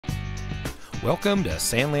Welcome to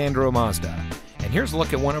San Leandro Mazda, and here's a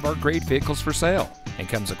look at one of our great vehicles for sale, and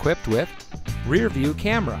comes equipped with rear view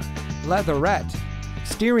camera, leatherette,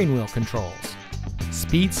 steering wheel controls,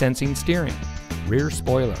 speed sensing steering, rear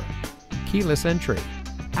spoiler, keyless entry,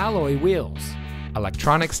 alloy wheels,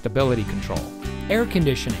 electronic stability control, air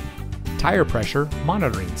conditioning, tire pressure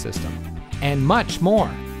monitoring system, and much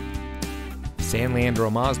more. San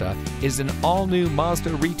Leandro Mazda is an all-new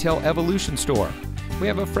Mazda retail evolution store. We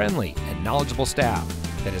have a friendly and knowledgeable staff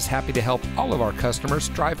that is happy to help all of our customers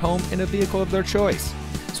drive home in a vehicle of their choice.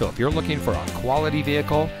 So if you're looking for a quality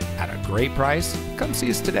vehicle at a great price, come see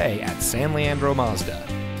us today at San Leandro Mazda.